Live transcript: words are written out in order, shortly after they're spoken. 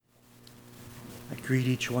greet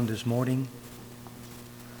each one this morning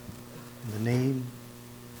in the name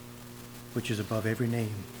which is above every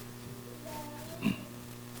name.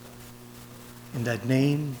 In that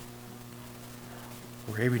name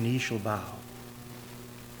where every knee shall bow,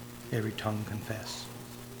 every tongue confess.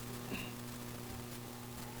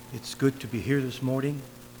 It's good to be here this morning.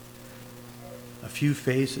 A few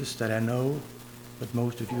faces that I know, but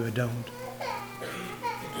most of you I don't.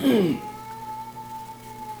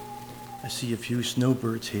 I see a few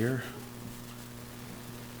snowbirds here,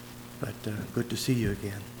 but good to see you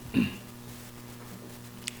again.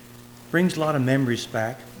 Brings a lot of memories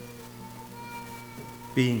back,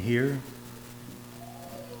 being here,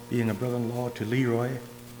 being a brother-in-law to Leroy.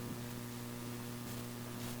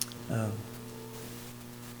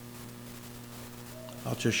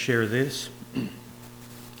 I'll just share this.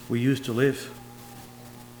 We used to live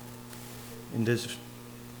in this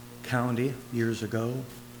county years ago. In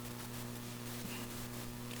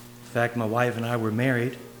fact, my wife and I were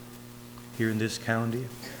married here in this county,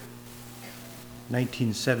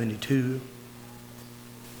 1972.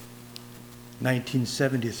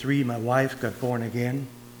 1973, my wife got born again.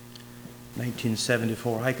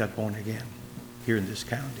 1974, I got born again here in this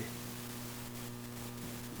county.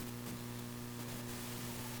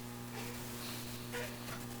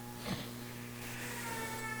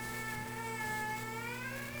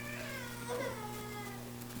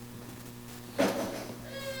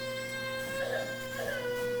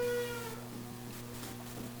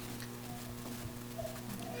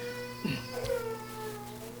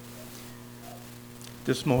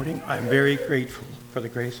 This morning, I'm very grateful for the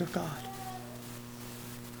grace of God.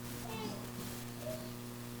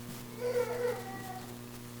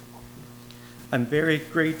 I'm very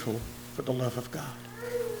grateful for the love of God.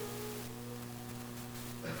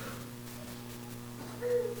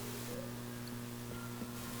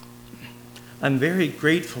 I'm very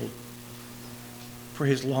grateful for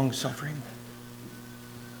His long-suffering,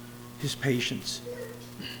 His patience.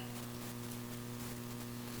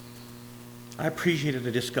 I appreciated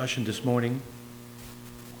the discussion this morning,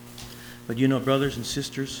 but you know, brothers and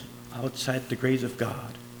sisters, outside the grace of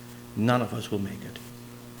God, none of us will make it.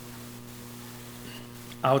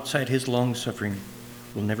 Outside His long-suffering,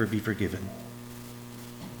 we'll never be forgiven.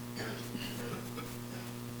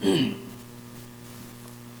 You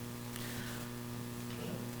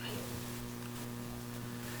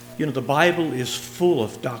know, the Bible is full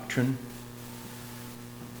of doctrine.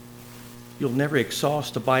 You'll never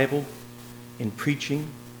exhaust the Bible in preaching.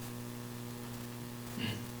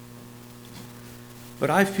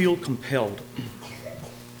 But I feel compelled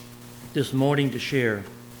this morning to share.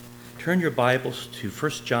 Turn your Bibles to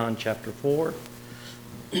 1 John chapter 4.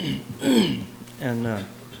 And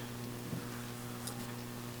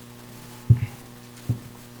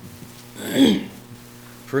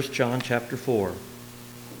 1 John chapter 4.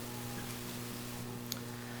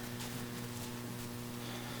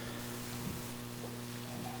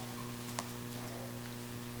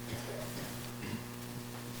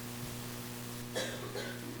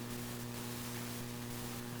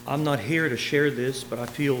 I'm not here to share this, but I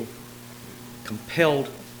feel compelled.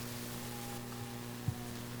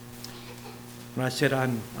 When I said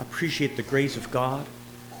I appreciate the grace of God,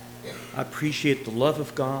 I appreciate the love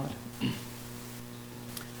of God.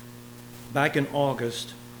 Back in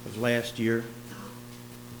August of last year,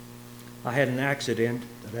 I had an accident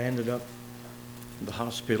that I ended up in the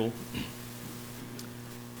hospital.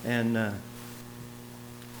 And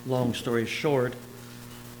long story short,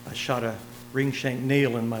 I shot a ring shank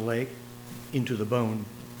nail in my leg into the bone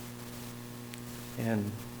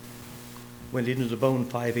and went into the bone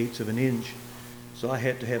 5/8 of an inch. So I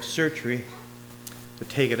had to have surgery to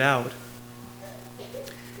take it out.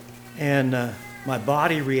 And my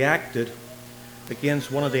body reacted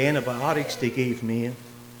against one of the antibiotics they gave me.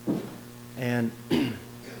 And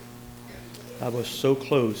I was so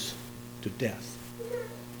close to death.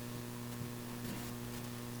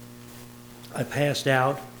 I passed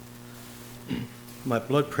out. My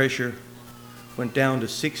blood pressure went down to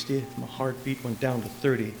 60. My heartbeat went down to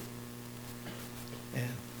 30.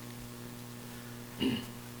 And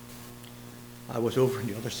I was over on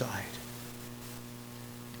the other side.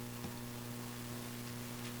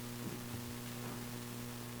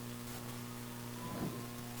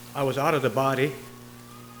 I was out of the body.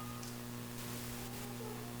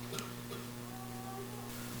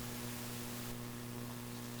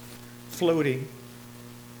 Floating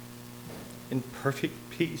in perfect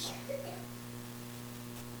peace.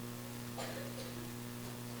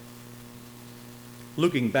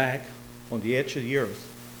 Looking back on the edge of the earth,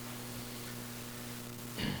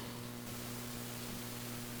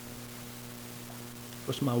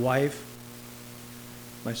 was my wife,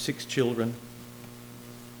 my 6 children,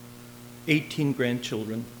 18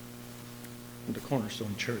 grandchildren, and the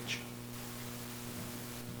Cornerstone Church,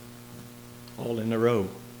 all in a row.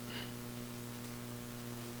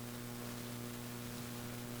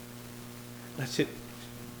 That's it.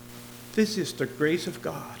 This is the grace of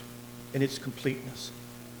God in its completeness.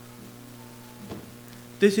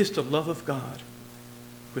 This is the love of God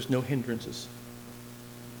with no hindrances.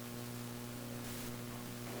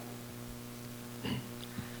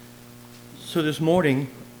 So this morning,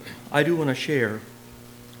 I do want to share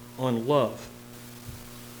on love,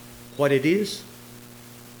 what it is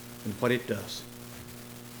and what it does.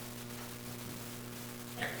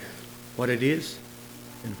 What it is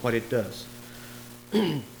and what it does.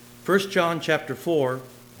 1 John chapter 4,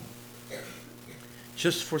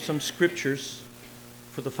 just for some scriptures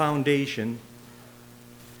for the foundation.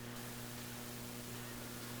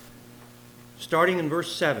 Starting in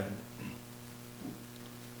verse 7.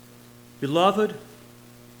 Beloved,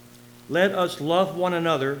 let us love one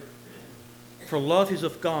another, for love is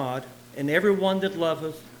of God, and every one that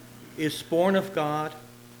loveth is born of God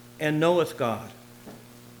and knoweth God.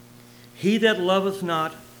 He that loveth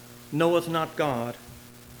not knoweth not God,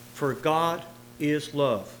 for God is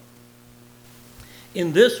love.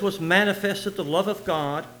 In this was manifested the love of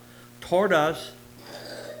God toward us,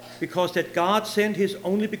 because that God sent his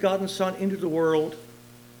only begotten Son into the world,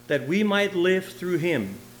 that we might live through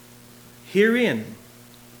him. Herein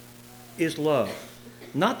is love.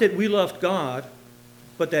 Not that we loved God,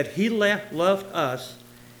 but that he loved us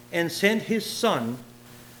and sent his Son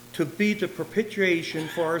to be the propitiation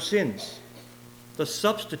for our sins, the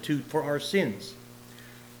substitute for our sins.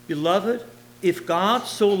 Beloved, if God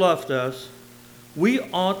so loved us, we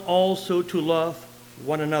ought also to love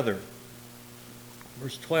one another.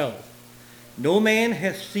 Verse 12. No man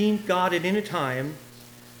hath seen God at any time.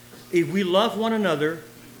 If we love one another,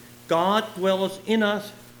 God dwelleth in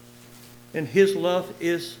us, and his love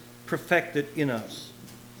is perfected in us.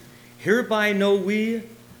 Hereby know we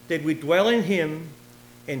that we dwell in him,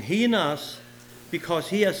 and he in us, because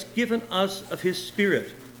he has given us of his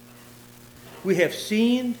Spirit. We have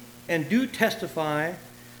seen and do testify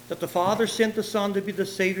that the Father sent the Son to be the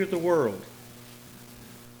Savior of the world.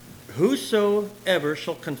 Whosoever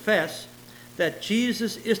shall confess that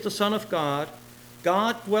Jesus is the Son of God,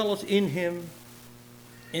 God dwelleth in him,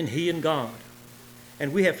 and he in God.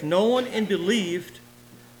 And we have known and believed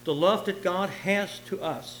the love that God has to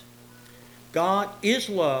us. God is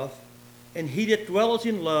love, and he that dwelleth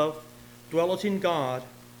in love dwelleth in God,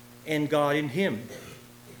 and God in him.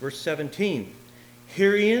 Verse 17.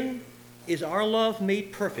 Herein is our love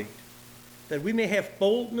made perfect, that we may have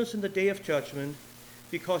boldness in the day of judgment,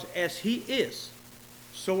 because as he is,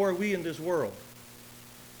 so are we in this world.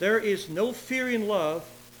 There is no fear in love,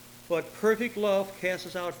 but perfect love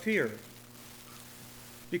casts out fear,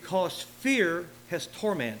 because fear has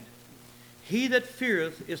torment. He that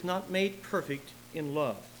feareth is not made perfect in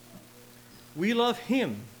love. We love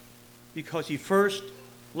him because he first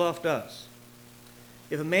loved us.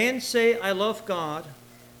 If a man say, I love God,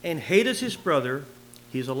 and hateth his brother,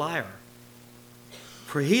 he is a liar.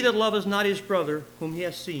 For he that loveth not his brother whom he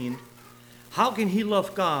has seen, how can he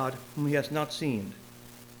love God whom he has not seen?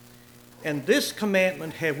 And this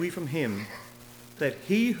commandment have we from him, that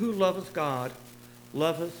he who loveth God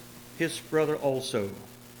loveth his brother also.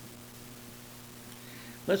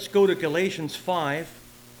 Let's go to Galatians 5.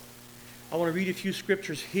 I want to read a few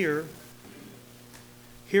scriptures here.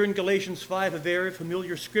 Here in Galatians 5, a very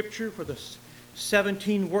familiar scripture for the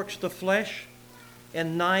 17 works of the flesh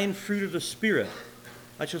and 9 fruit of the Spirit.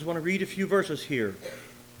 I just want to read a few verses here.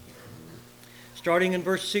 Starting in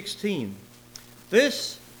verse 16.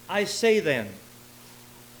 This I say then,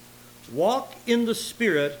 walk in the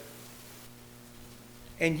Spirit,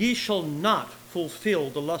 and ye shall not fulfill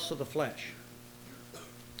the lust of the flesh.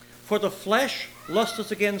 For the flesh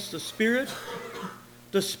lusteth against the Spirit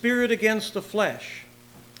against the flesh.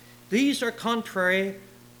 These are contrary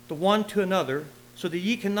the one to another, so that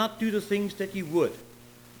ye cannot do the things that ye would.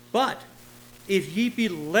 But if ye be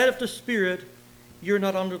led of the Spirit, you're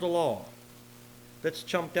not under the law. Let's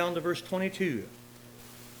jump down to verse 22.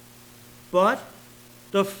 But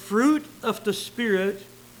the fruit of the Spirit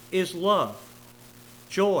is love,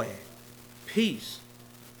 joy, peace,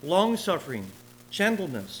 long-suffering,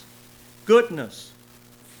 gentleness, goodness,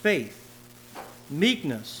 faith,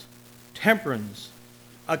 meekness, temperance.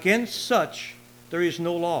 Against such there is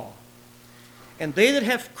no law. And they that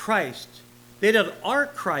have Christ, they that are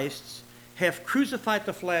Christ's, have crucified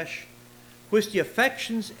the flesh with the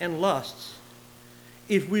affections and lusts.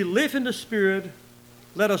 If we live in the Spirit,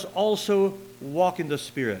 let us also walk in the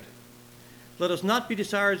Spirit. Let us not be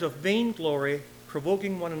desirous of vainglory,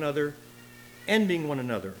 provoking one another, envying one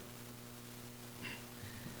another.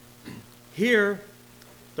 Here,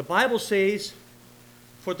 the Bible says,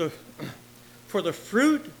 for the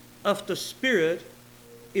fruit of the Spirit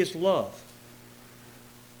is love.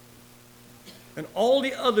 And all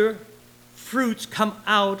the other fruits come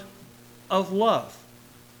out of love.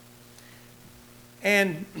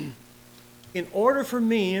 And in order for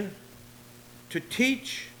me to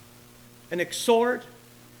teach and exhort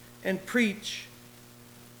and preach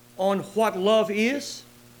on what love is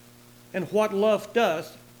and what love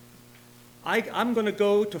does, I'm going to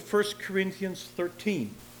go to 1 Corinthians 13.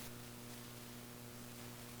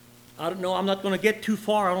 I don't know, I'm not going to get too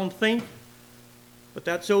far, I don't think, but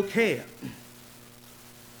that's okay.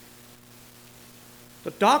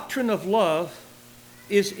 The doctrine of love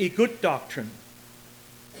is a good doctrine.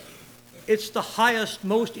 It's the highest,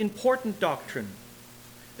 most important doctrine.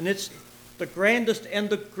 And it's the grandest and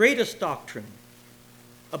the greatest doctrine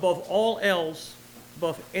above all else,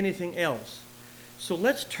 above anything else. So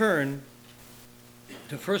let's turn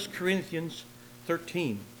to 1 Corinthians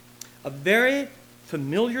 13. A very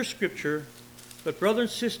familiar scripture, but brother and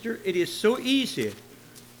sister, it is so easy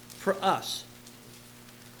for us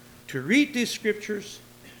to read these scriptures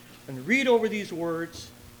and read over these words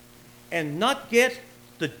and not get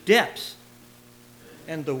the depth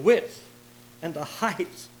and the width and the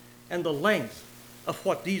height and the length of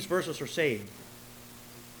what these verses are saying.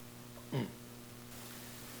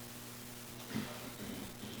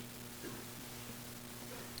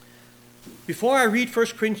 Before I read 1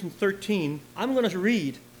 Corinthians 13, I'm going to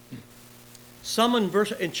read some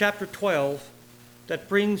in chapter 12 that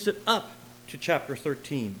brings it up to chapter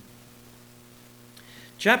 13.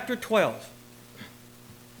 Chapter 12,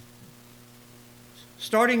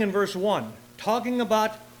 starting in verse 1, talking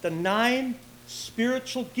about the 9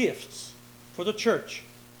 spiritual gifts for the church.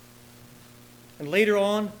 And later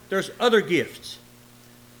on, there's other gifts.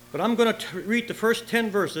 But I'm going to read the first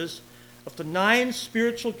 10 verses of the 9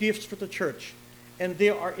 spiritual gifts for the church. And they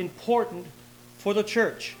are important for the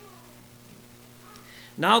church.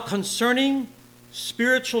 Now concerning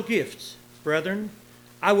spiritual gifts, brethren,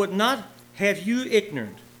 I would not have you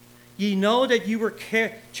ignorant. Ye know that you were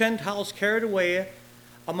Gentiles carried away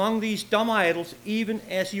among these dumb idols, even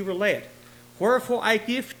as ye were led. Wherefore I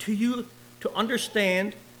give to you to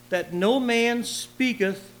understand that no man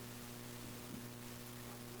speaketh.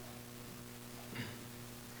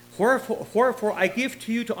 Wherefore I give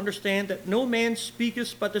to you to understand that no man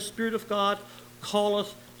speaketh by the Spirit of God,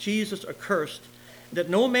 calleth Jesus accursed, that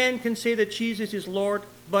no man can say that Jesus is Lord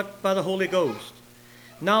but by the Holy Ghost.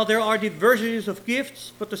 Now there are diversities of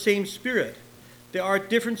gifts, but the same Spirit. There are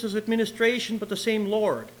differences of administration, but the same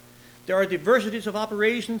Lord. There are diversities of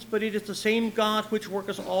operations, but it is the same God which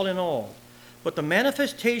worketh all in all. But the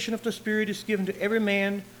manifestation of the Spirit is given to every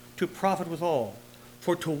man to profit withal.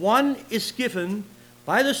 For to one is given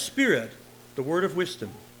by the Spirit the word of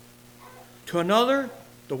wisdom, to another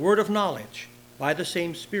the word of knowledge by the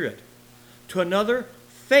same Spirit, to another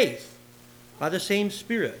faith by the same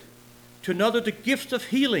Spirit, to another the gift of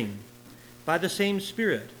healing by the same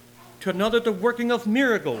Spirit, to another the working of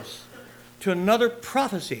miracles, to another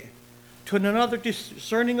prophecy, to another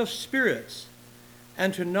discerning of spirits,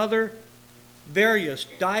 and to another various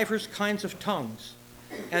divers kinds of tongues,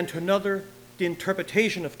 and to another the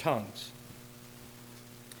interpretation of tongues.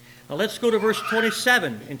 Now let's go to verse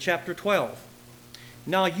 27 in chapter 12.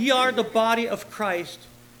 Now ye are the body of Christ,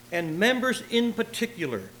 and members in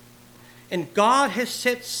particular. And God has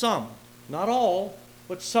set some, not all,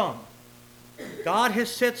 but some. God has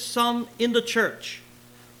set some in the church.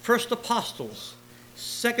 First apostles,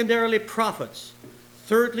 secondarily prophets,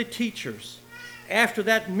 thirdly teachers, after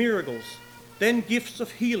that miracles, then gifts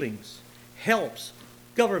of healings, helps,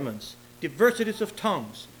 governments, diversities of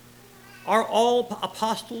tongues. Are all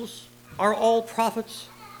apostles? Are all prophets?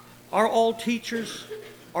 Are all teachers?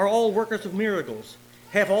 Are all workers of miracles?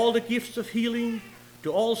 Have all the gifts of healing?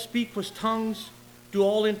 Do all speak with tongues? Do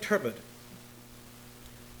all interpret?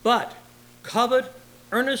 But covet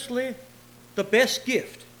earnestly the best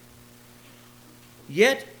gift.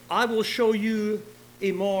 Yet I will show you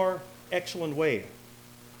a more excellent way.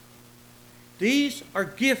 These are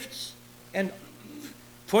gifts and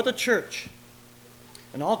for the church.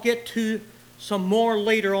 And I'll get to some more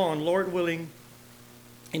later on, Lord willing,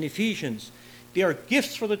 in Ephesians. They are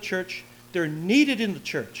gifts for the church. They're needed in the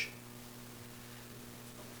church.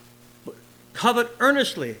 But covet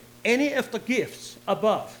earnestly any of the gifts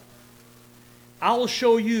above. I will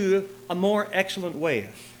show you a more excellent way.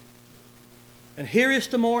 And here is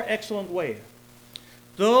the more excellent way.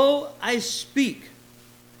 Though I speak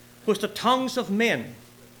with the tongues of men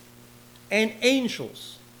and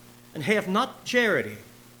angels, and have not charity,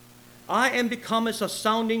 I am become as a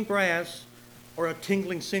sounding brass or a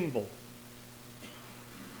tingling cymbal.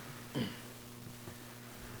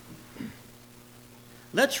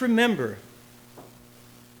 Let's remember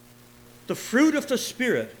the fruit of the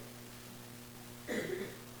Spirit.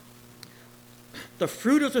 The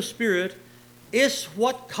fruit of the Spirit is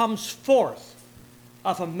what comes forth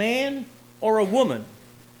of a man or a woman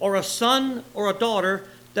or a son or a daughter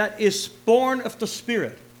that is born of the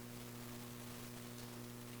Spirit.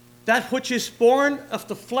 That which is born of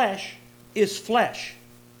the flesh is flesh.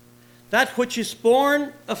 That which is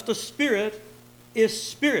born of the Spirit is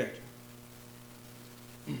spirit.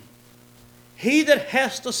 He that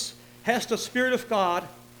has the Spirit of God,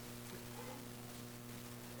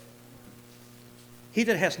 he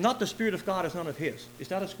that has not the Spirit of God is none of his. Is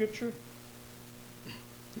that a scripture?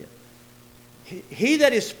 Yeah. He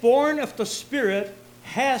that is born of the Spirit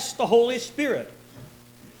has the Holy Spirit.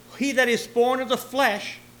 He that is born of the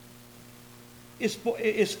flesh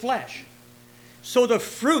is flesh. So the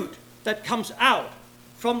fruit that comes out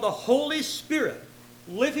from the Holy Spirit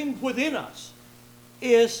living within us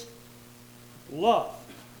is love.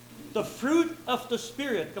 The fruit of the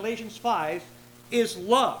Spirit, Galatians 5, is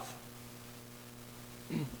love.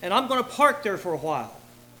 And I'm going to park there for a while.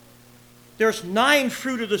 There's 9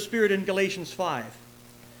 fruit of the Spirit in Galatians 5.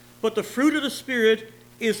 But the fruit of the Spirit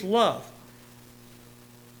is love.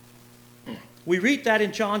 We read that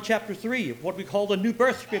in John chapter 3, what we call the new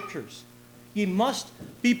birth scriptures. Ye must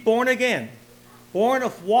be born again, born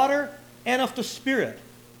of water and of the Spirit.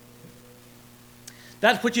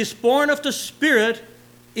 That which is born of the Spirit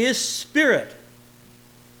is spirit.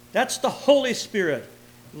 That's the Holy Spirit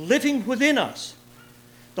living within us.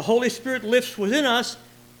 The Holy Spirit lives within us,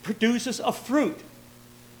 produces a fruit.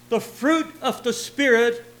 The fruit of the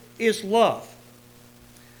Spirit is love.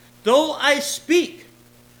 Though I speak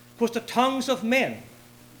with the tongues of men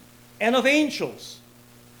and of angels,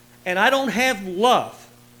 and I don't have love,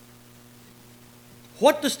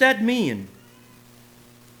 what does that mean?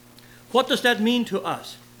 What does that mean to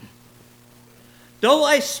us? Though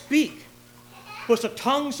I speak with the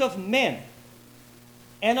tongues of men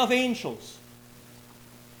and of angels.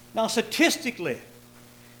 Now, statistically,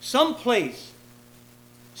 someplace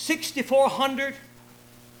 6,400,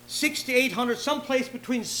 6,800, someplace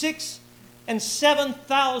between 6,000 and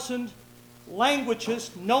 7,000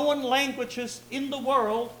 languages, known languages in the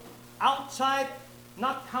world outside,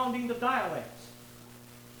 not counting the dialects.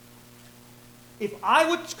 If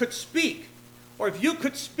I could speak, or if you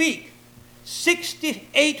could speak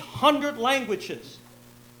 6,800 languages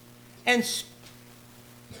and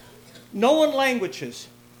known languages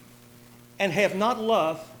and have not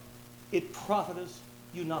love, it profiteth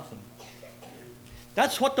you nothing.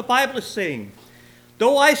 That's what the Bible is saying.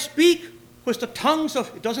 Though I speak with the tongues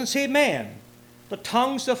of, it doesn't say man, the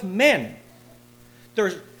tongues of men.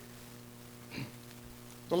 The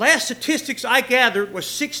last statistics I gathered was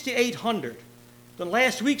 6,800. Then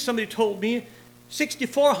last week somebody told me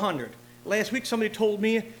 6,400. Last week somebody told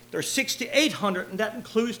me there's 6,800, and that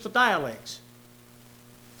includes the dialects.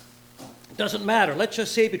 It doesn't matter. Let's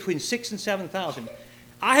just say between 6,000 and 7,000.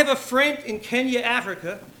 I have a friend in Kenya,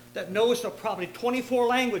 Africa, that knows probably 24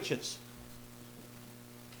 languages.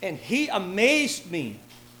 And he amazed me.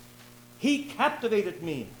 He captivated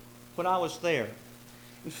me when I was there.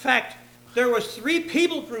 In fact, there were 3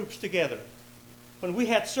 people groups together when we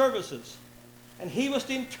had services. And he was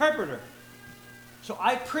the interpreter. So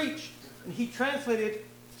I preached, and he translated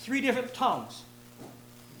 3 different tongues.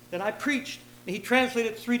 Then I preached, and he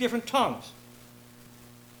translated 3 different tongues.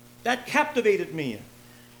 That captivated me.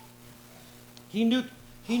 He knew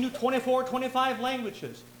 24, 25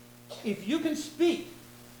 languages. If you can speak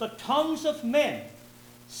the tongues of men,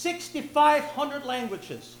 6,500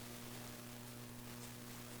 languages,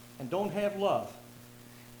 and don't have love,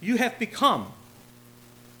 you have become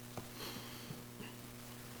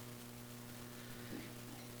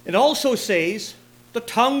It also says the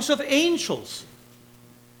tongues of angels.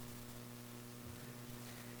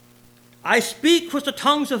 I speak with the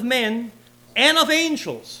tongues of men and of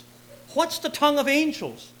angels. What's the tongue of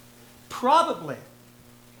angels? Probably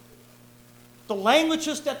the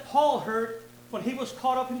languages that Paul heard when he was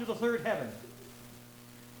caught up into the third heaven.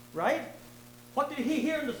 Right? What did he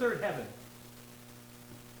hear in the third heaven?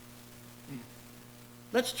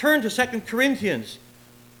 Let's turn to 2 Corinthians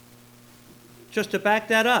just to back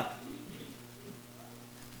that up.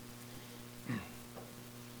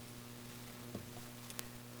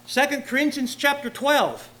 Second Corinthians chapter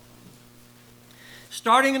 12.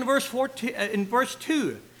 Starting in verse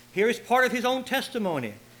 2, here is part of his own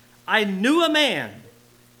testimony. I knew a man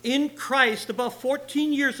in Christ about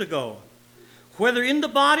 14 years ago, whether in the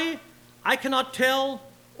body, I cannot tell,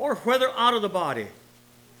 or whether out of the body,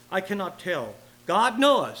 I cannot tell. God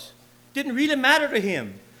knows. Didn't really matter to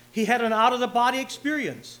him. He had an out-of-the-body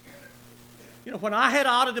experience. You know, when I had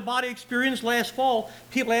an out-of-the-body experience last fall,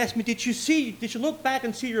 people asked me, did you look back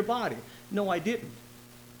and see your body? No, I didn't.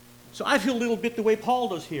 So I feel a little bit the way Paul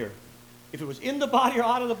does here. If it was in the body or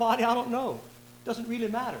out of the body, I don't know. It doesn't really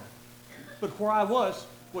matter. But where I was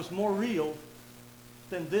more real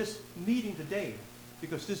than this meeting today,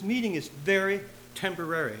 because this meeting is very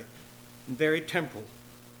temporary and very temporal.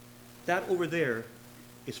 That over there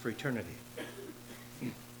is for eternity.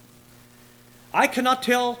 I cannot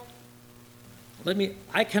tell,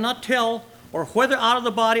 or whether out of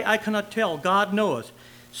the body, I cannot tell. God knows.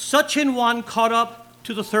 Such an one caught up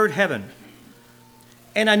to the third heaven.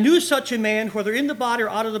 And I knew such a man, whether in the body or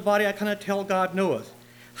out of the body, I cannot tell, God knoweth.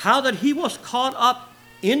 How that he was caught up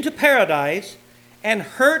into paradise and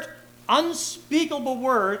heard unspeakable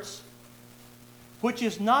words, which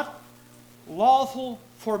is not lawful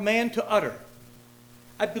for man to utter.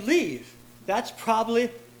 I believe that's probably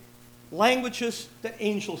languages that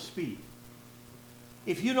angels speak.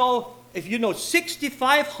 If you know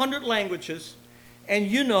 6,500 languages, and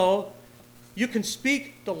you can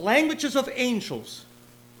speak the languages of angels,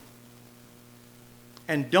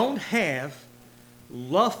 and don't have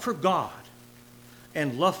love for God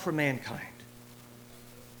and love for mankind,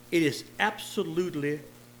 it is absolutely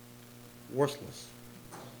worthless.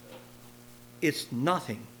 It's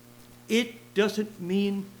nothing. It doesn't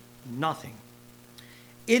mean nothing.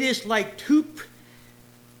 It is like two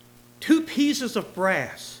pieces of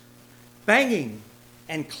brass banging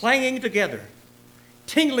and clanging together,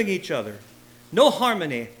 tingling each other. No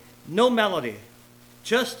harmony, no melody,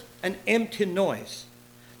 just an empty noise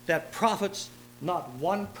that profits not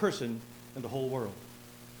one person in the whole world.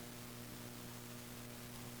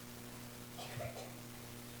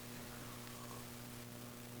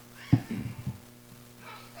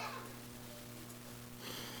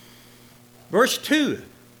 Verse 2,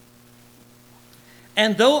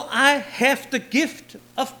 and though I have the gift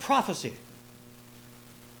of prophecy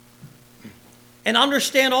and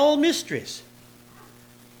understand all mysteries,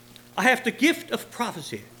 I have the gift of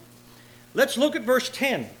prophecy. Let's look at verse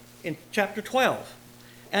 10 in chapter 12.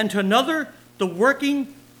 And to another, the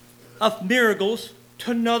working of miracles,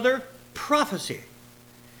 to another, prophecy.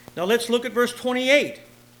 Now let's look at verse 28.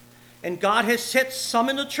 And God has set some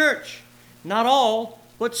in the church, not all,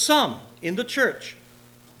 but some in the church.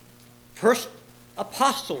 First,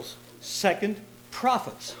 apostles. Second,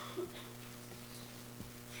 prophets.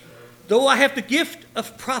 Though I have the gift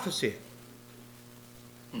of prophecy,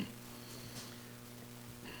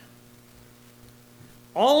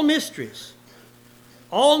 all mysteries,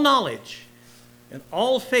 all knowledge, and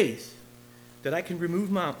all faith, that I can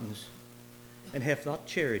remove mountains, and have not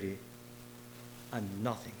charity, I'm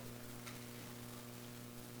nothing.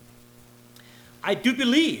 I do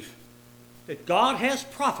believe that God has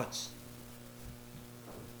prophets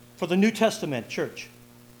for the New Testament church.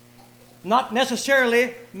 Not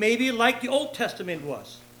necessarily maybe like the Old Testament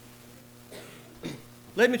was.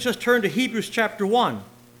 Let me just turn to Hebrews chapter 1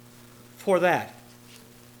 for that.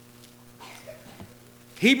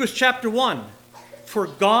 Hebrews chapter 1. For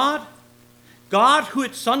God who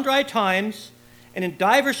at sundry times and in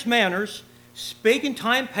divers manners spake in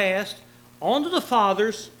time past unto the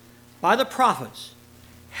fathers by the prophets,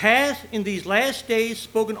 hath in these last days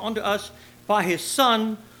spoken unto us by his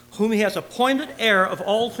Son, whom he has appointed heir of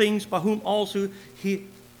all things, by whom also he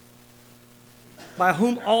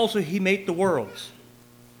made the worlds.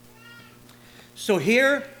 So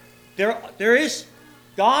here, there is,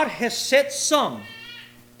 God has set some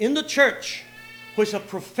in the church which a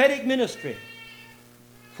prophetic ministry,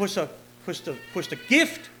 which the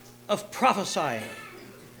gift of prophesying.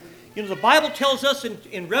 You know, the Bible tells us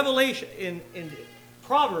in Revelation, in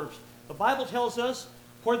Proverbs, the Bible tells us,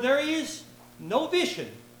 where there is no vision,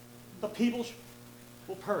 the people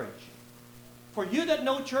will perish. For you that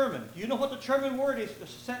know German, do you know what the German word is, the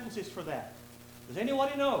sentence is for that? Does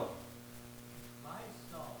anybody know?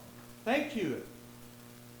 Weissagen. Thank you.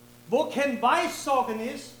 Wo kein Weissagen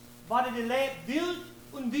ist, war die Leid wild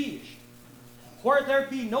und wüst. Where there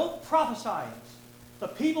be no prophesying, the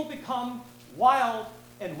people become wild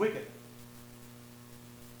and wicked.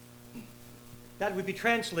 That would be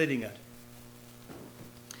translating it.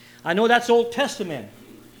 I know that's Old Testament,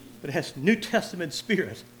 but it has New Testament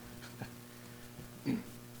spirit.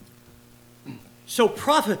 So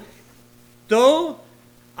prophet, though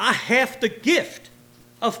I have the gift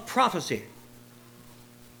of prophecy.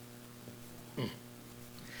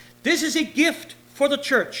 This is a gift for the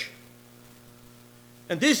church.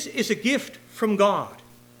 And this is a gift from God.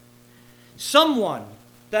 Someone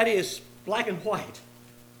that is black and white.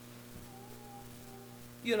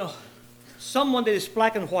 You know, someone that is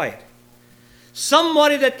black and white.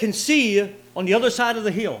 Somebody that can see on the other side of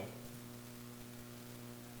the hill.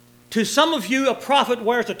 To some of you, a prophet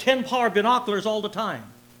wears a 10-power binoculars all the time.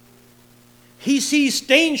 He sees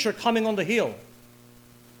danger coming on the hill.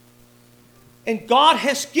 And God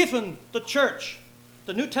has given the church,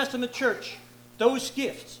 the New Testament church, those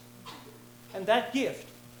gifts. And that gift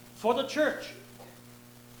for the church,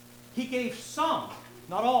 He gave some,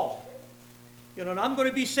 not all. You know, and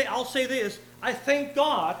I'll say this, I thank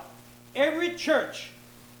God every church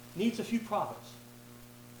needs a few prophets.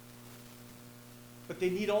 But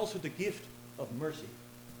they need also the gift of mercy.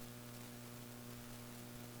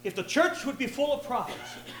 If the church would be full of prophets,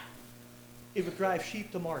 it would drive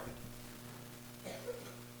sheep to market.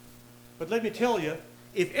 But let me tell you,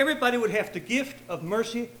 if everybody would have the gift of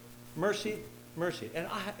mercy, mercy, mercy, and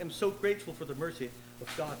I am so grateful for the mercy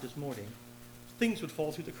of God this morning, things would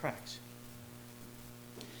fall through the cracks.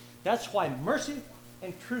 That's why mercy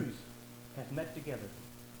and truth have met together.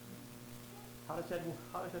 How does that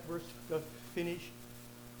verse finish?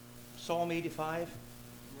 Psalm 85.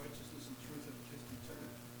 Righteousness and truth have kissed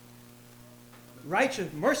each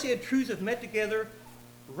other. Mercy and truth have met together.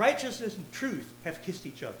 Righteousness and truth have kissed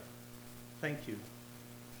each other. Thank you.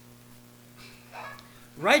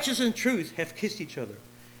 Righteousness and truth have kissed each other.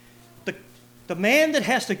 The man that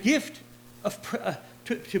has the gift of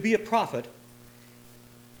to be a prophet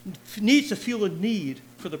needs to feel a need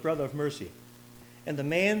for the brother of mercy. And the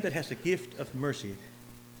man that has the gift of mercy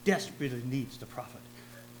desperately needs the prophet.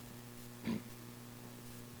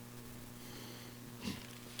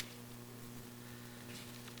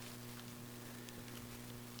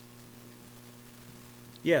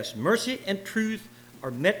 Yes, mercy and truth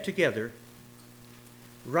are met together.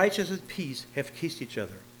 Righteousness and peace have kissed each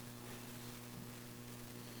other.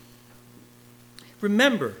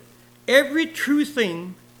 Remember, every true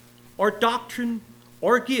thing or doctrine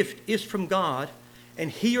or gift is from God,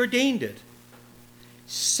 and He ordained it.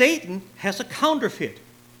 Satan has a counterfeit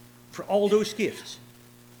for all those gifts.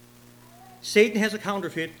 Satan has a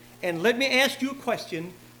counterfeit, and let me ask you a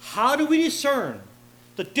question. How do we discern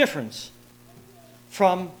the difference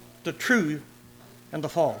from the true and the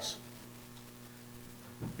false?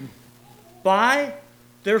 By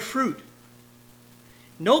their fruit.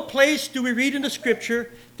 No place do we read in the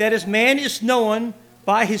Scripture that as man is known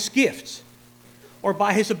by his gifts or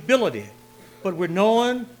by his ability, but we're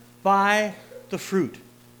known by the fruit.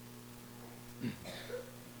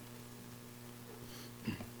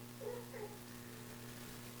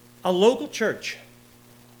 A local church,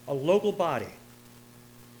 a local body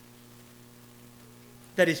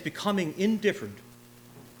that is becoming indifferent,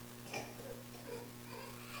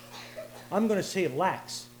 I'm going to say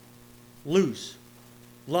lax, loose,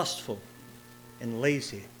 lustful, and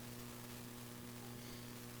lazy,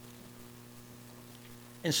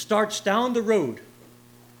 and starts down the road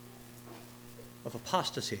of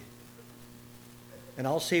apostasy, and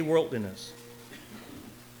I'll say worldliness,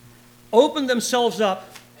 open themselves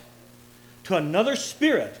up to another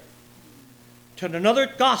spirit, to another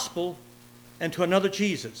gospel, and to another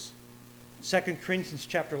Jesus. 2 Corinthians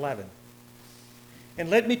chapter 11. And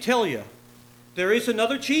let me tell you, there is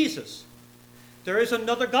another Jesus. There is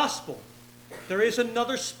another gospel. There is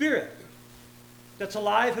another spirit that's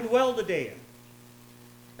alive and well today.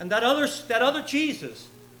 And that other Jesus,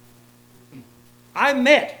 I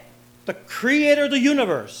met the creator of the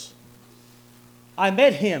universe. I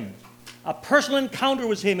met him. A personal encounter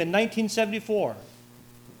with him in 1974.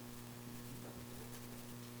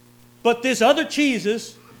 But this other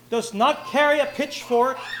Jesus does not carry a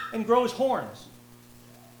pitchfork and grows horns.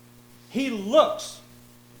 He looks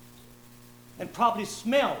and probably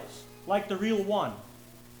smells like the real one,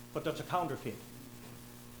 but that's a counterfeit.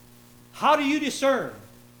 How do you discern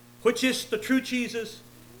which is the true Jesus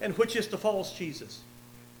and which is the false Jesus?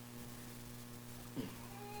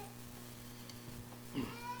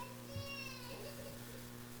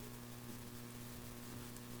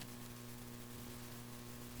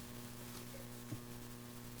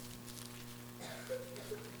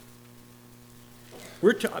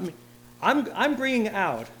 I'm bringing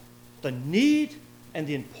out the need and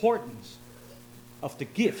the importance of the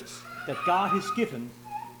gifts that God has given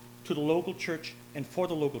to the local church and for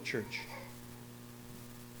the local church.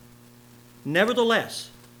 Nevertheless,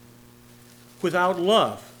 without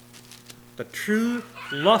love, the true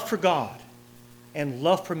love for God and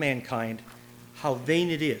love for mankind, how vain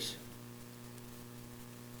it is.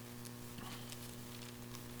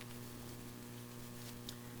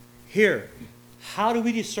 Here, how do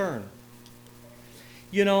we discern?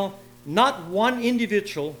 You know, not one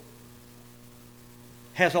individual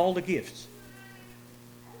has all the gifts.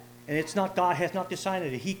 And it's not God has not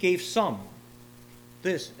decided it. He gave some.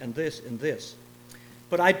 This and this and this.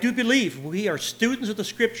 But I do believe we are students of the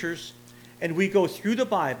Scriptures and we go through the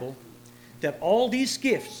Bible that all these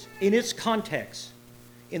gifts in its context,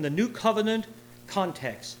 in the New Covenant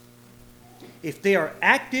context, if they are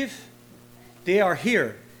active, they are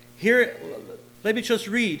here. Here, let me just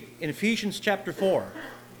read in Ephesians chapter 4.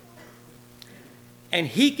 And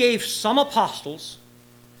he gave some apostles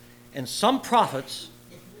and some prophets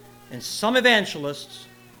and some evangelists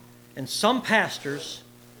and some pastors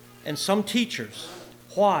and some teachers.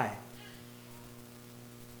 Why?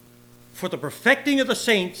 For the perfecting of the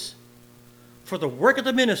saints, for the work of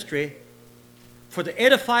the ministry, for the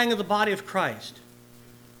edifying of the body of Christ,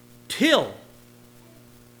 till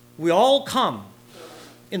we all come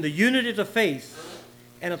in the unity of the faith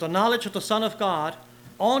and of the knowledge of the Son of God,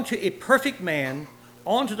 onto a perfect man,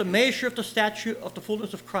 onto the measure of the stature of the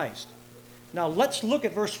fullness of Christ. Now let's look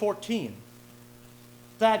at verse 14.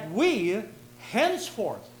 That we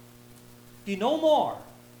henceforth be no more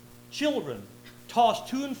children, tossed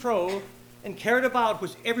to and fro and carried about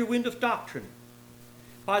with every wind of doctrine,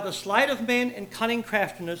 by the sleight of men and cunning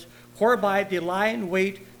craftiness, whereby they lie in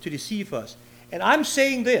wait to deceive us. And I'm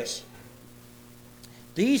saying this.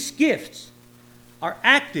 These gifts are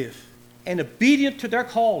active and obedient to their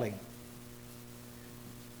calling.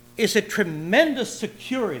 It's a tremendous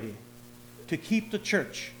security to keep the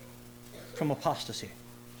church from apostasy.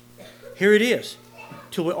 Here it is.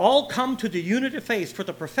 Till we all come to the unity of faith for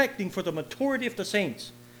the perfecting, for the maturity of the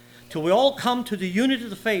saints. Till we all come to the unity of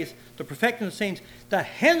the faith, the perfecting of the saints, that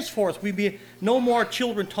henceforth we be no more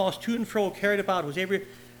children tossed to and fro, carried about with every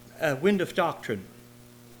wind of doctrine.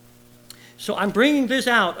 So I'm bringing this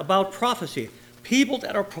out about prophecy. People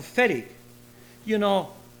that are prophetic. You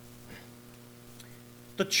know,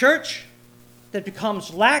 the church that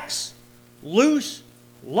becomes lax, loose,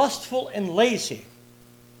 lustful, and lazy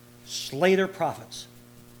slay their prophets.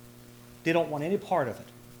 They don't want any part of it.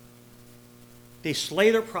 They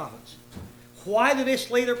slay their prophets. Why do they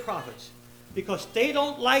slay their prophets? Because they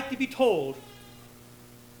don't like to be told.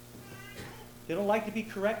 They don't like to be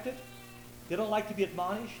corrected. They don't like to be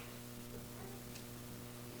admonished.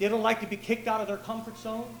 They don't like to be kicked out of their comfort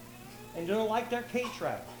zone. And they don't like their cage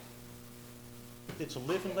rattled. It's a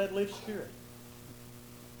live and let live spirit.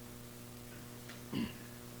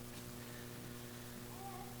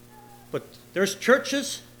 But there's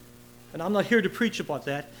churches, and I'm not here to preach about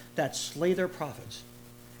that slay their prophets.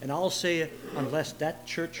 And I'll say, unless that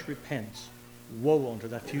church repents, woe unto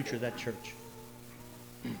that future of that church.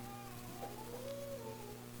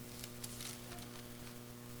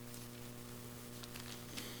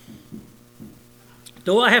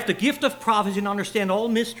 Though I have the gift of prophecy and understand all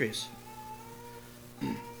mysteries,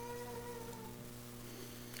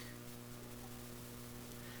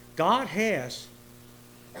 God has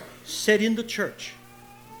set in the church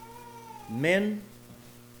men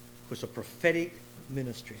with a prophetic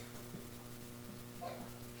ministry,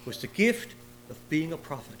 with the gift of being a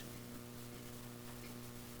prophet.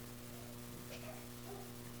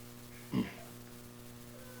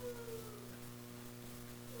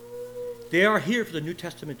 They are here for the New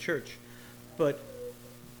Testament church, but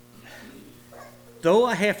though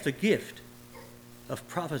I have the gift of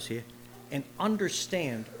prophecy and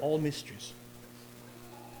understand all mysteries.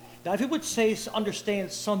 Now, if it would say understand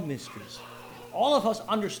some mysteries, all of us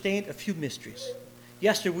understand a few mysteries.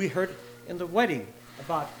 Yesterday we heard in the wedding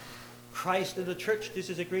about Christ and the church. This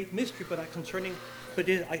is a great mystery, but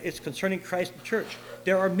it's concerning Christ and the church.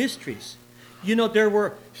 There are mysteries. You know, there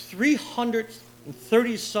were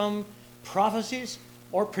 330-some prophecies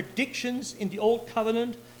or predictions in the Old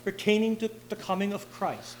Covenant pertaining to the coming of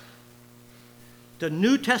Christ. The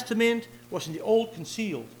New Testament was in the Old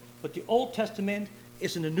concealed, but the Old Testament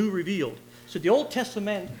is in the New revealed. So the Old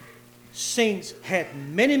Testament saints had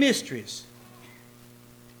many mysteries.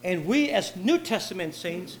 And we as New Testament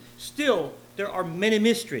saints, still, there are many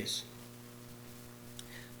mysteries.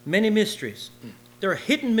 Many mysteries. There are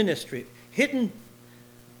hidden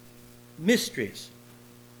mysteries.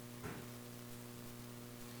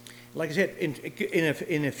 Like I said,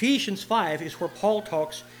 in Ephesians 5 is where Paul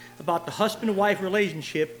talks about the husband-wife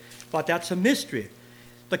relationship, but that's a mystery.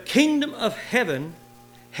 The kingdom of heaven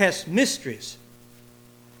has mysteries.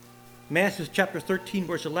 Matthew chapter 13,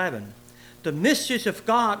 verse 11. The mysteries of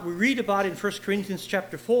God we read about in 1 Corinthians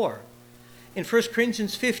chapter 4. in 1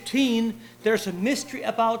 Corinthians 15, there's a mystery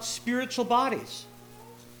about spiritual bodies.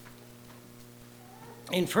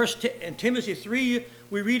 In Timothy 3,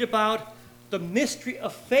 we read about the mystery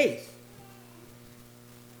of faith.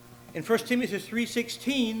 In 1 Timothy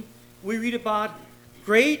 3:16, we read about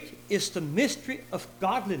great is the mystery of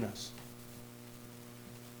godliness.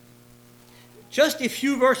 Just a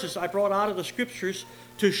few verses I brought out of the scriptures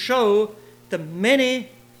to show the many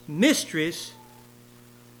mysteries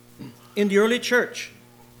in the early church.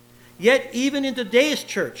 Yet even in today's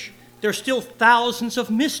church, there are still thousands of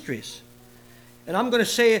mysteries. And I'm going to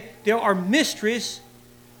say there are mysteries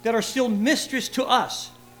that are still mysteries to us.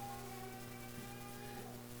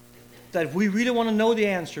 That if we really want to know the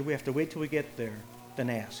answer, we have to wait till we get there, then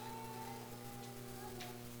ask.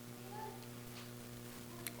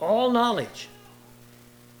 All knowledge.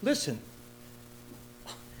 Listen.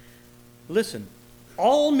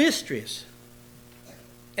 All mysteries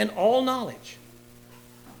and all knowledge.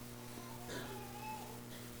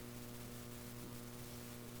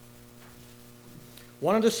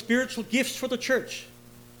 One of the spiritual gifts for the church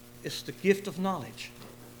is the gift of knowledge.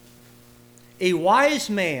 A wise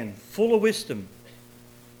man full of wisdom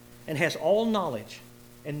and has all knowledge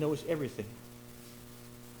and knows everything.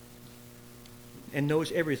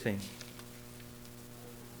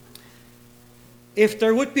 If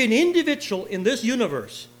there would be an individual in this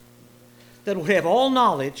universe that would have all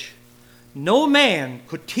knowledge, no man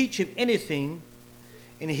could teach him anything,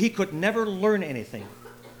 and he could never learn anything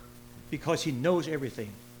because he knows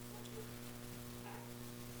everything.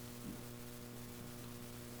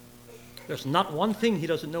 There's not one thing he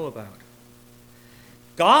doesn't know about.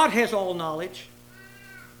 God has all knowledge.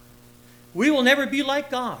 We will never be like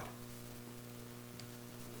God.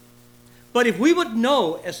 But if we would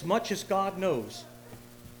know as much as God knows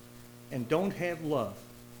and don't have love,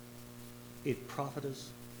 it profiteth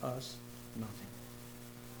us nothing.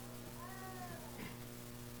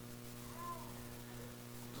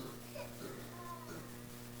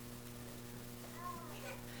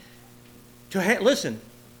 Listen,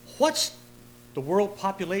 what's the world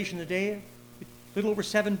population today? A little over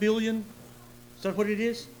 7 billion? Is that what it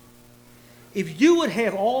is? If you would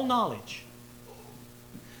have all knowledge,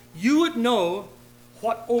 you would know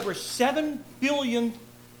what over 7 billion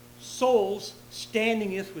souls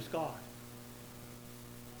standing is with God.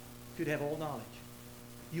 If you'd have all knowledge,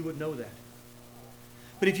 you would know that.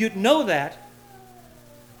 But if you'd know that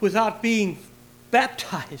without being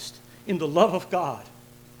baptized in the love of God,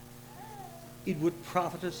 it would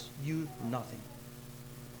profit us you nothing.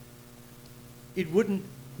 It wouldn't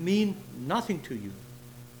mean nothing to you.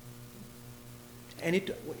 And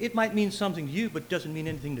it might mean something to you, but it doesn't mean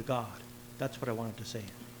anything to God. That's what I wanted to say.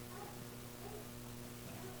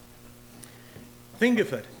 Think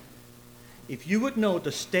of it. If you would know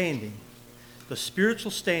the standing, the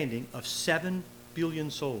spiritual standing of 7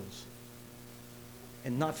 billion souls,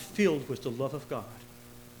 and not filled with the love of God,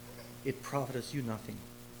 it profiteth you nothing.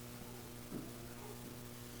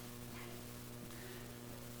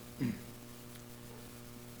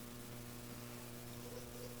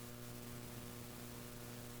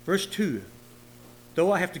 Verse 2,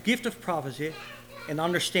 though I have the gift of prophecy and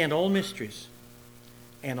understand all mysteries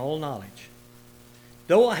and all knowledge,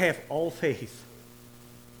 though I have all faith,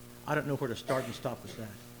 I don't know where to start and stop with that.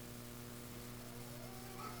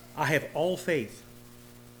 I have all faith.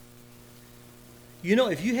 You know,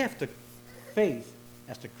 if you have the faith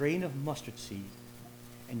as the grain of mustard seed,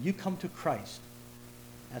 and you come to Christ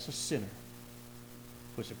as a sinner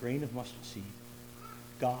who is a grain of mustard seed,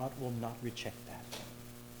 God will not reject that.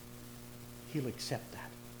 He'll accept that.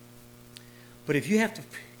 But if you have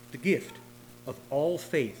the gift of all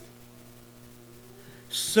faith,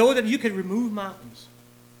 so that you can remove mountains,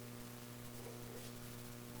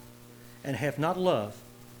 and have not love,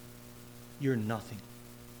 you're nothing.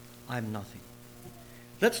 I'm nothing.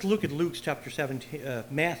 Let's look at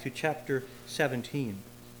Matthew chapter 17.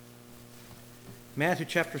 Matthew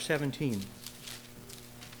chapter 17.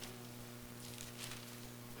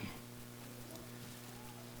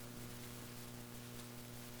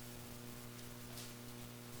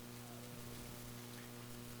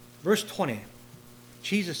 Verse 20,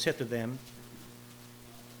 Jesus said to them,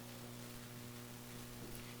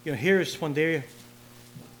 here's when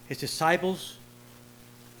his disciples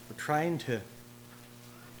were trying to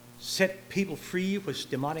set people free with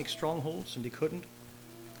demonic strongholds, and they couldn't.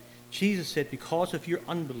 Jesus said, because of your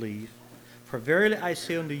unbelief, for verily I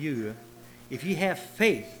say unto you, if ye have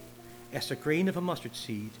faith as the grain of a mustard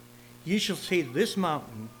seed, ye shall say to this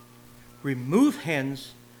mountain, remove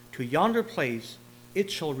hence to yonder place, it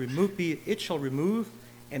shall remove,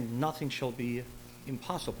 and nothing shall be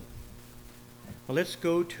impossible. Now let's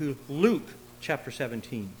go to Luke chapter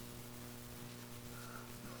 17.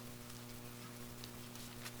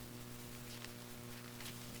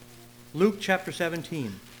 Luke chapter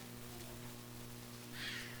 17.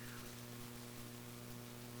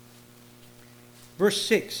 Verse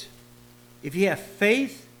 6. If ye have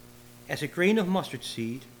faith as a grain of mustard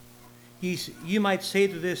seed, you might say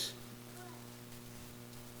to this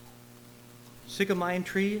sycamore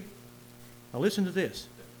tree, now listen to this,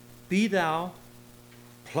 be thou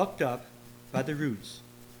plucked up by the roots,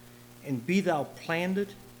 and be thou planted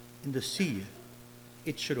in the sea,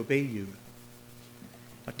 it should obey you.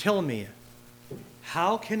 Now tell me,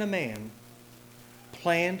 how can a man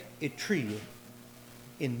plant a tree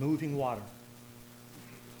in moving water?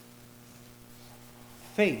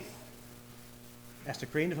 Faith, as the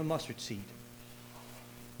grain of a mustard seed,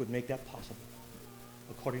 would make that possible,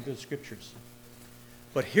 according to the scriptures.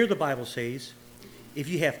 But here the Bible says, if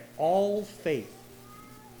you have all faith,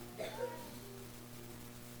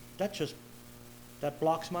 that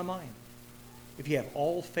blocks my mind. If you have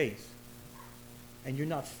all faith, and you're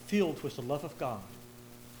not filled with the love of God,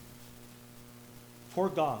 for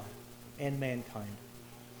God and mankind,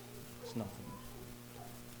 it's nothing.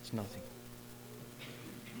 It's nothing.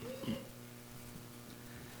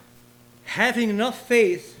 Having enough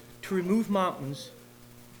faith to remove mountains,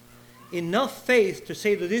 enough faith to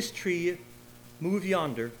say to this tree, move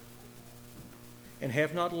yonder, and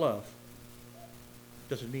have not love,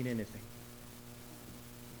 doesn't mean anything.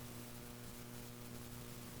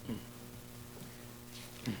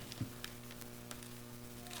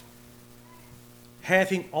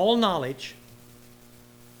 Having all knowledge,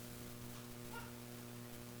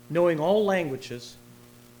 knowing all languages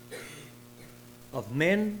of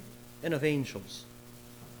men and of angels,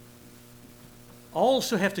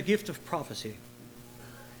 also have the gift of prophecy,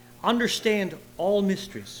 understand all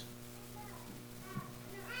mysteries,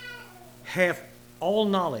 have all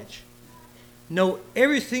knowledge, know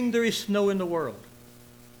everything there is to know in the world.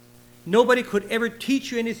 Nobody could ever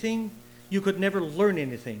teach you anything. You could never learn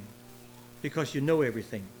anything because you know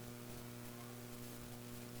everything.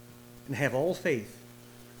 And have all faith.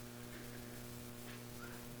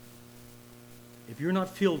 If you're not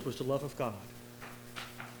filled with the love of God,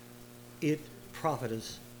 it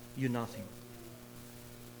profiteth you nothing.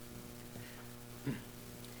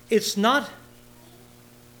 It's not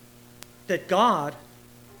that God,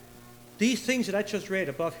 these things that I just read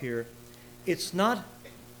above here, it's not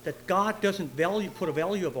that God doesn't put a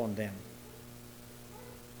value upon them.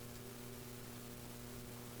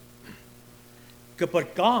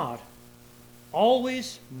 But God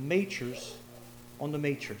always matures on the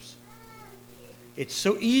matures. It's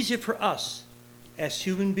so easy for us as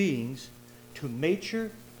human beings to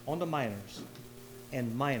mature on the minors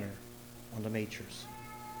and minor on the matures.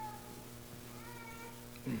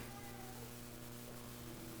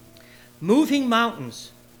 Moving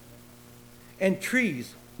mountains and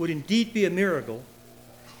trees would indeed be a miracle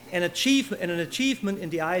and an achievement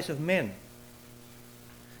in the eyes of men.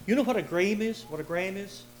 You know what a gram is? What a gram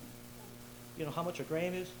is? You know how much a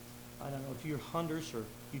gram is? I don't know if you're hunters or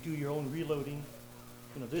you do your own reloading.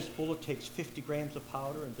 You know, this bullet takes 50 grams of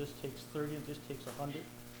powder, and this takes 30, and this takes 100.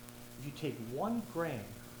 If you take 1 gram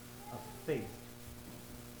of faith,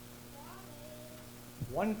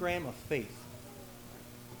 1 gram of faith,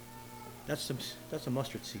 that's a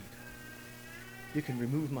mustard seed. You can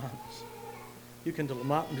remove mountains. You can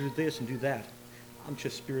mountain do this and do that. I'm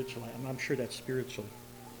just spiritual. I'm sure that's spiritual.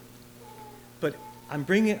 But I'm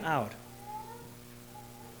bringing out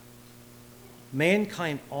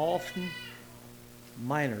mankind often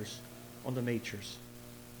minors on the matures,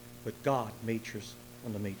 but God matures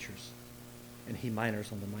on the matures, and he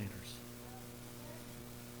minors on the minors.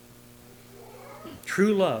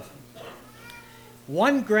 True love.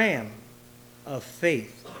 1 gram of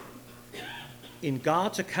faith in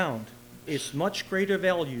God's account is much greater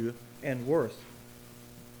value and worth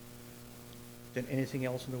than anything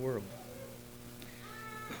else in the world.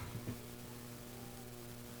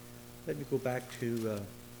 Let me go back to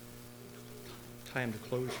time to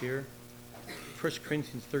close here. 1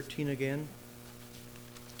 Corinthians 13 again.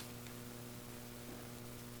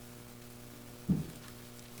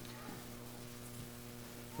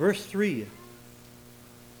 Verse 3.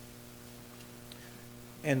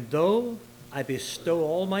 And though I bestow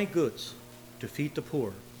all my goods to feed the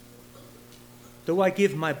poor, though I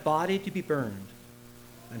give my body to be burned,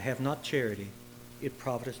 and have not charity, it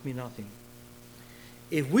profiteth me nothing.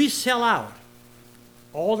 If we sell out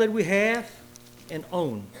all that we have and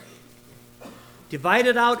own, divide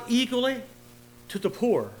it out equally to the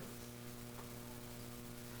poor,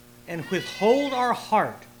 and withhold our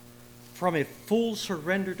heart from a full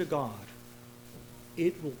surrender to God,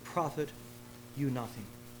 it will profit you nothing.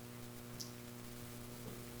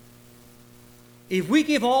 If we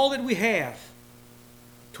give all that we have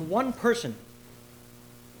to one person,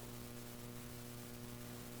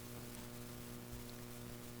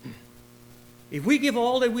 if we give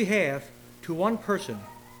all that we have to one person,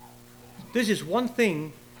 this is one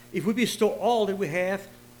thing. If we bestow all that we have,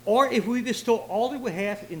 or if we bestow all that we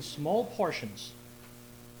have in small portions,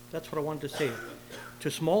 that's what I wanted to say,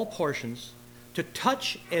 to small portions, to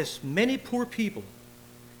touch as many poor people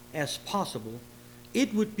as possible,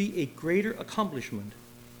 it would be a greater accomplishment,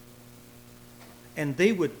 and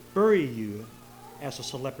they would bury you as a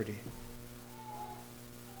celebrity.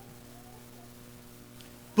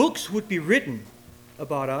 Books would be written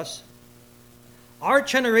about us. Our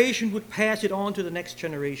generation would pass it on to the next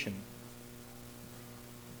generation.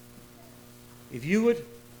 If you would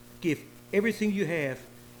give everything you have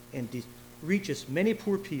and reach as many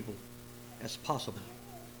poor people as possible.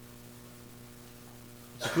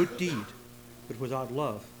 It's a good deed, but without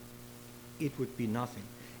love, it would be nothing.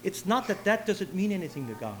 It's not that that doesn't mean anything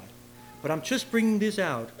to God, but I'm just bringing this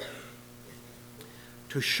out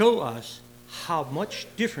to show us how much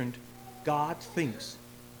different God thinks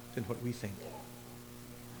than what we think.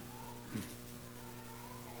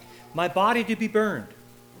 My body to be burned.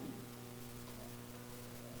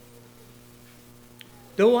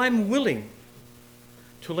 Though I'm willing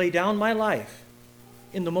to lay down my life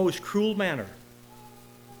in the most cruel manner,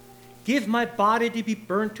 give my body to be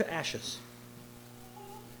burnt to ashes,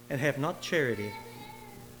 and have not charity,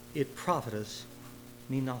 it profiteth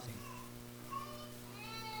me nothing.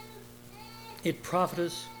 It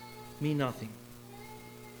profiteth me nothing.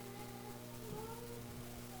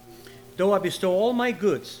 Though I bestow all my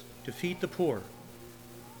goods to feed the poor,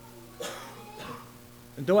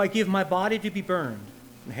 and though I give my body to be burned,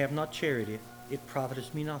 and have not charity, it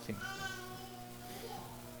profiteth me nothing.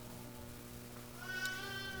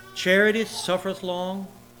 Charity suffereth long,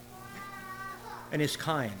 and is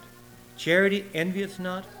kind. Charity envieth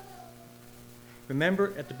not.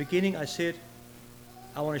 Remember, at the beginning I said,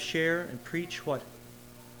 I want to share and preach what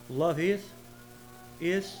love is,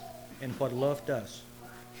 and what love does.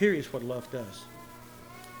 Here is what love does.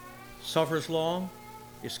 Suffers long,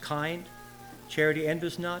 is kind. Charity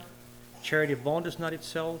envies not. Charity vaunteth not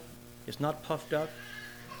itself, is not puffed up,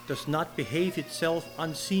 does not behave itself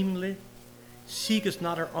unseemly, seeketh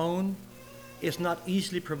not her own, is not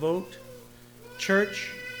easily provoked.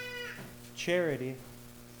 Church, charity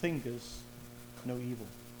thinketh no evil.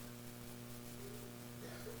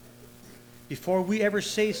 Before we ever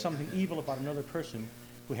say something evil about another person,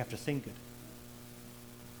 we have to think it.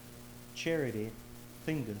 Charity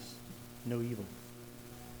thinketh no evil.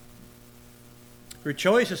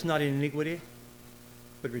 Rejoiceth not in iniquity,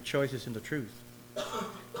 but rejoiceth in the truth.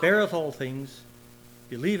 Beareth all things,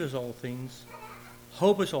 believeth all things,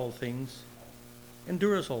 hopeth all things,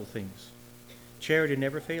 endureth all things. Charity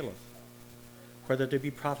never faileth. Whether there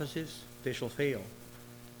be prophecies, they shall fail.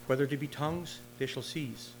 Whether there be tongues, they shall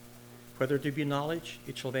cease. Whether there be knowledge,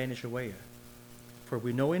 it shall vanish away. For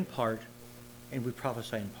we know in part, and we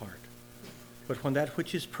prophesy in part. But when that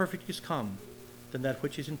which is perfect is come, then that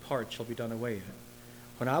which is in part shall be done away.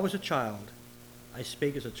 When I was a child, I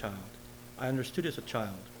spake as a child. I understood as a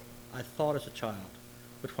child. I thought as a child.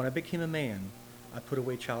 But when I became a man, I put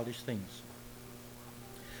away childish things.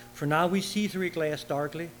 For now we see through a glass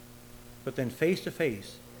darkly, but then face to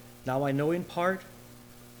face. Now I know in part,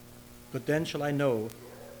 but then shall I know,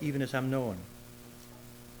 even as I'm known.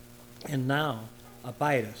 And now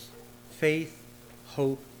abideth faith,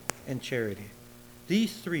 hope, and charity.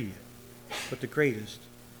 These three, but the greatest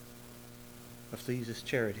of these is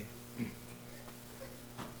charity.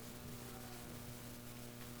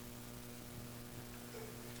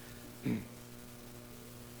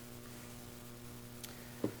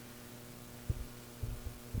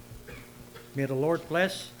 May the Lord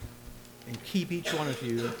bless and keep each one of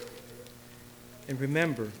you. And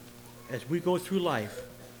remember, as we go through life,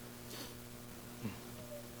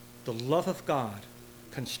 the love of God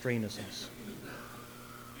constrains us.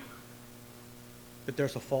 But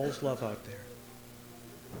there's a false love out there.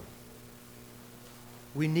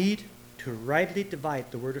 We need to rightly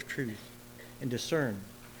divide the word of truth and discern.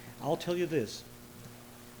 I'll tell you this,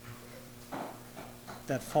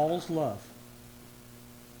 that false love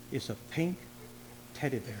is a pink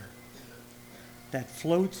teddy bear that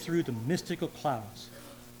floats through the mystical clouds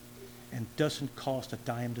and doesn't cost a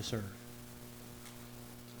dime to serve.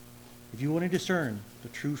 If you want to discern the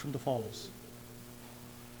true from the false,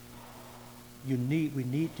 we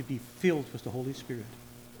need to be filled with the Holy Spirit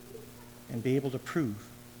and be able to prove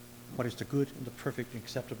what is the good and the perfect and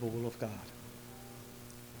acceptable will of God.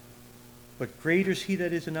 But greater is he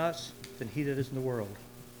that is in us than he that is in the world.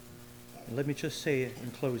 And let me just say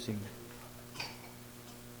in closing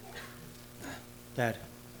that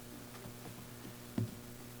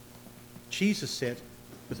Jesus said,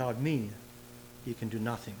 without me, you can do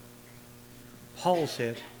nothing. Paul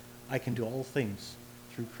said, I can do all things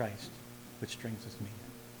through Christ, which strengthens me.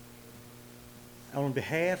 And on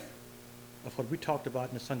behalf of what we talked about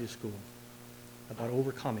in the Sunday school, about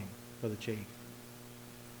overcoming, Brother Jake,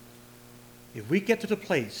 if we get to the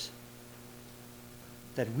place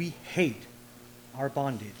that we hate our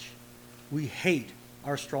bondage, we hate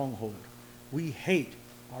our stronghold, we hate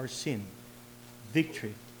our sin,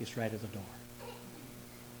 victory is right at the door.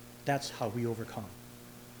 That's how we overcome,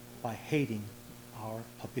 by hating our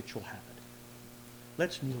habitual habit.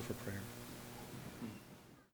 Let's kneel for prayer.